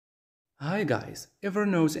Hi guys,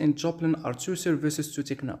 Evernote and Joplin are two services to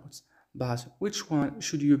take notes, but which one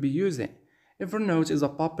should you be using? Evernote is a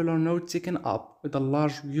popular note-taking app with a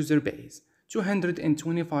large user base,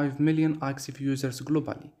 225 million active users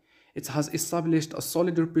globally. It has established a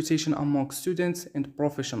solid reputation among students and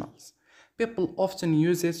professionals. People often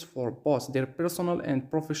use it for both their personal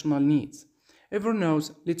and professional needs.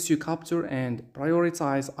 Evernote lets you capture and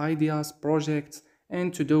prioritize ideas, projects,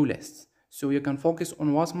 and to-do lists, so you can focus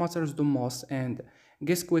on what matters the most and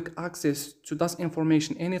get quick access to that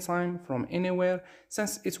information anytime from anywhere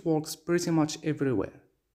since it works pretty much everywhere.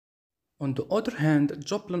 On the other hand,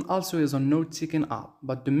 Joplin also is a note-taking app,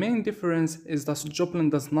 but the main difference is that Joplin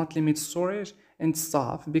does not limit storage and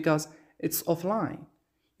stuff because it's offline.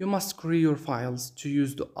 You must create your files to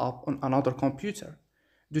use the app on another computer.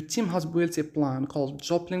 The team has built a plan called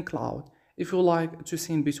Joplin Cloud if you like to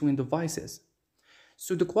sync between devices.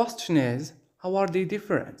 So the question is, how are they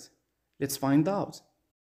different? Let's find out.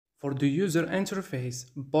 For the user interface,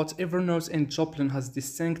 both Evernote and Joplin has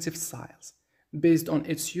distinctive styles. Based on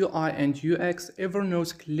its UI and UX,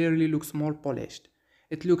 Evernote clearly looks more polished.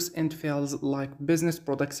 It looks and feels like business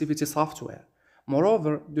productivity software.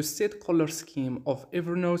 Moreover, the set color scheme of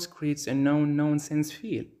Evernote creates a no-nonsense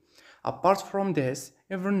feel. Apart from this,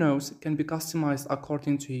 Evernote can be customized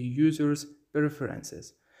according to a user's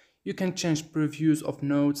preferences. You can change previews of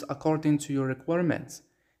notes according to your requirements.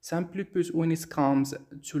 Simply put, when it comes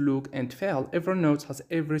to look and feel, Evernote has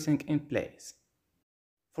everything in place.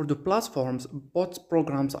 For the platforms, both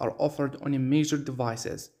programs are offered on major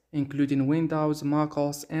devices, including Windows,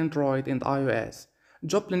 macOS, Android, and iOS.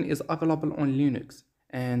 Joplin is available on Linux,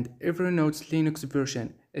 and Evernote's Linux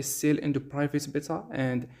version is still in the private beta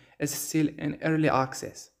and is still in early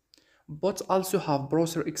access. Both also have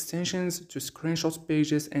browser extensions to screenshot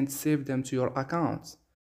pages and save them to your accounts.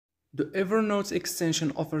 The Evernote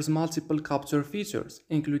extension offers multiple capture features,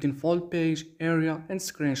 including full page, area, and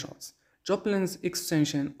screenshots. Joplin's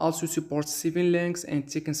extension also supports saving links and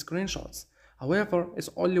taking screenshots. However, it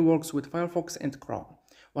only works with Firefox and Chrome,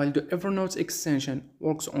 while the Evernote extension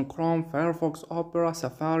works on Chrome, Firefox, Opera,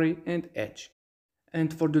 Safari, and Edge.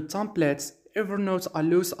 And for the templates, Evernote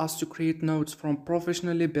allows us to create notes from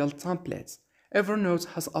professionally built templates. Evernote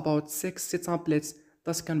has about 60 templates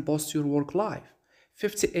that can boost your work life.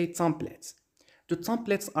 58 templates. The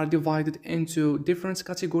templates are divided into different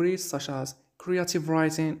categories such as creative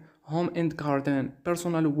writing, home and garden,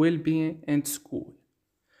 personal well-being, and school.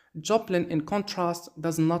 Joplin, in contrast,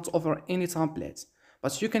 does not offer any templates,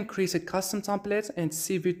 but you can create a custom template and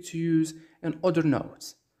save it to use in other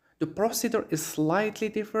notes. The procedure is slightly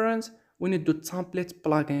different when you do template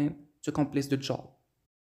plugin to complete the job.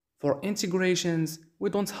 For integrations,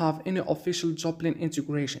 we don't have any official Joplin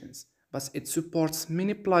integrations, but it supports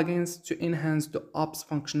many plugins to enhance the app's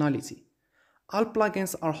functionality. All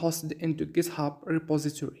plugins are hosted in the GitHub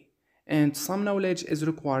repository, and some knowledge is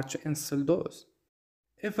required to install those.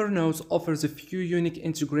 Evernote offers a few unique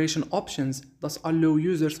integration options that allow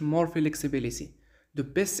users more flexibility. The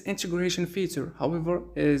best integration feature, however,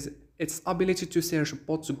 is its ability to search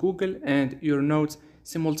both Google and your notes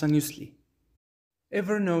simultaneously.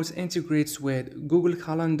 Evernote integrates with Google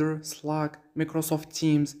Calendar, Slack, Microsoft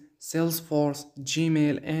Teams, Salesforce,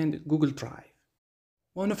 Gmail, and Google Drive.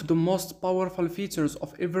 One of the most powerful features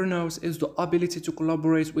of Evernote is the ability to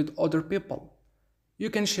collaborate with other people. You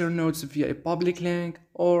can share notes via a public link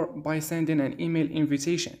or by sending an email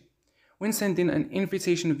invitation. When sending an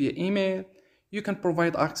invitation via email, you can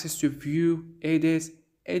provide access to view, edit,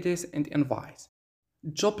 and invite.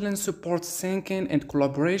 Joplin supports syncing and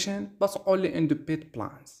collaboration, but only in the paid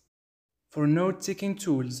plans. For note-taking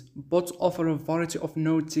tools, both offer a variety of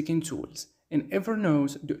note-taking tools. In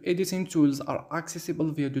Evernote, the editing tools are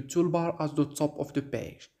accessible via the toolbar at the top of the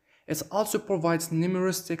page. It also provides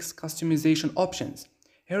numerous text customization options.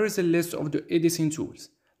 Here is a list of the editing tools,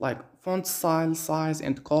 like font style, size,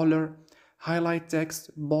 and color, highlight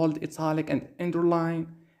text, bold, italic, and underline,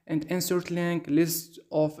 and insert link, list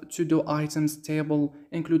of to-do items table,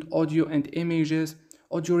 include audio and images,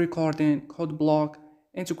 audio recording, code block,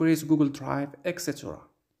 integrates Google Drive, etc.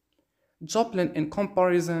 Joplin, in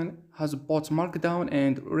comparison, has both Markdown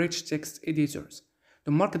and rich text editors.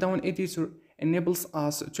 The Markdown editor enables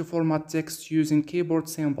us to format text using keyboard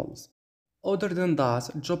symbols. Other than that,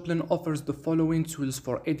 Joplin offers the following tools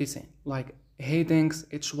for editing, like headings,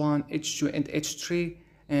 H1, H2, and H3,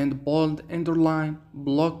 and bold, underline,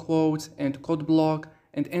 block quotes, and code block,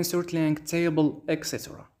 and insert link, table,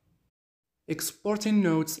 etc. Exporting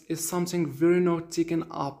notes is something very note-taking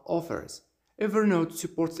app offers. Evernote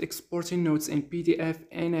supports exporting notes in PDF,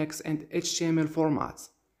 NX, and HTML formats.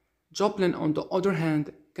 Joplin, on the other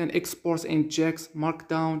hand, can export in JAX,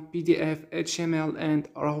 Markdown, PDF, HTML, and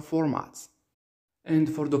RAW formats. And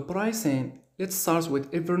for the pricing, let's start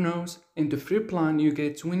with Evernote. In the free plan, you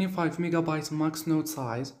get 25 megabytes max note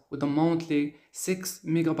size with a monthly 6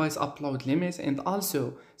 megabytes upload limit and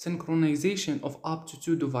also synchronization of up to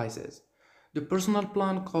 2 devices. The personal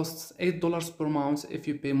plan costs $8 per month if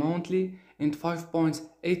you pay monthly and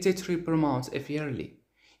 $5.83 per month if yearly.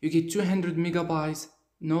 You get 200 megabytes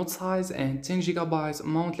note size and 10 gigabytes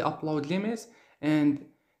monthly upload limit and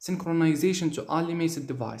synchronization to unlimited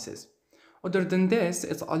devices. Other than this,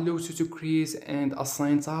 it allows you to create and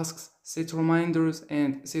assign tasks, set reminders,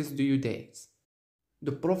 and set due dates.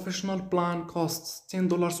 The professional plan costs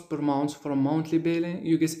 $10 per month for a monthly billing.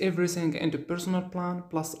 You get everything in the personal plan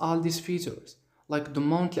plus all these features, like the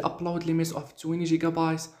monthly upload limit of 20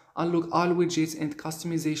 gigabytes, unlock all widgets and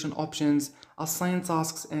customization options, assign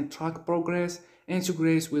tasks and track progress,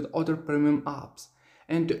 integrate with other premium apps.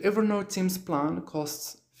 And the Evernote Teams plan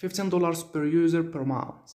costs $15 per user per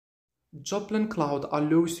month. Joplin Cloud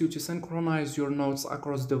allows you to synchronize your notes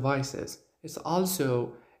across devices. It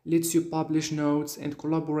also lets you publish notes and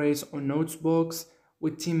collaborate on notebooks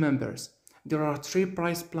with team members. There are 3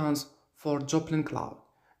 price plans for Joplin Cloud.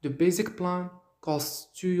 The basic plan costs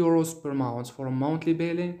 €2 per month for a monthly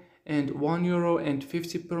billing and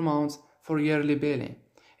 €1.50 per month for yearly billing.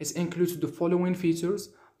 It includes the following features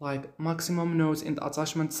like maximum notes and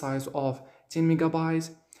attachment size of 10 megabytes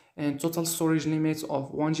and total storage limits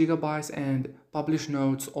of 1 GB and publish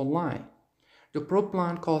notes online. The Pro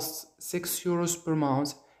plan costs €6 per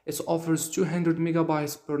month. It offers 200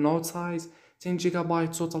 megabytes per note size, 10 GB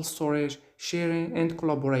total storage, sharing, and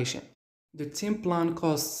collaboration. The Team plan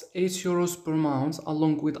costs €8 per month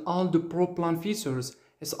along with all the Pro plan features.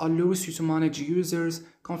 It allows you to manage users,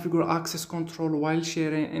 configure access control while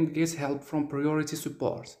sharing, and get help from priority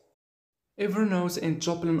support. Evernote and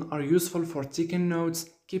Joplin are useful for taking notes,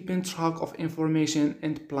 keeping track of information,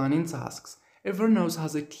 and planning tasks. Evernote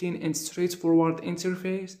has a clean and straightforward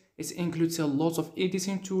interface. It includes a lot of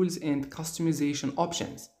editing tools and customization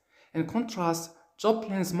options. In contrast,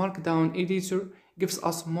 Joplin's Markdown editor gives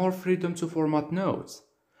us more freedom to format notes.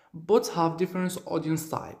 Both have different audience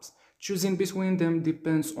types. Choosing between them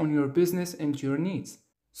depends on your business and your needs.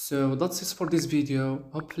 So that's it for this video.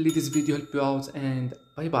 Hopefully this video helped you out, and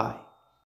bye bye.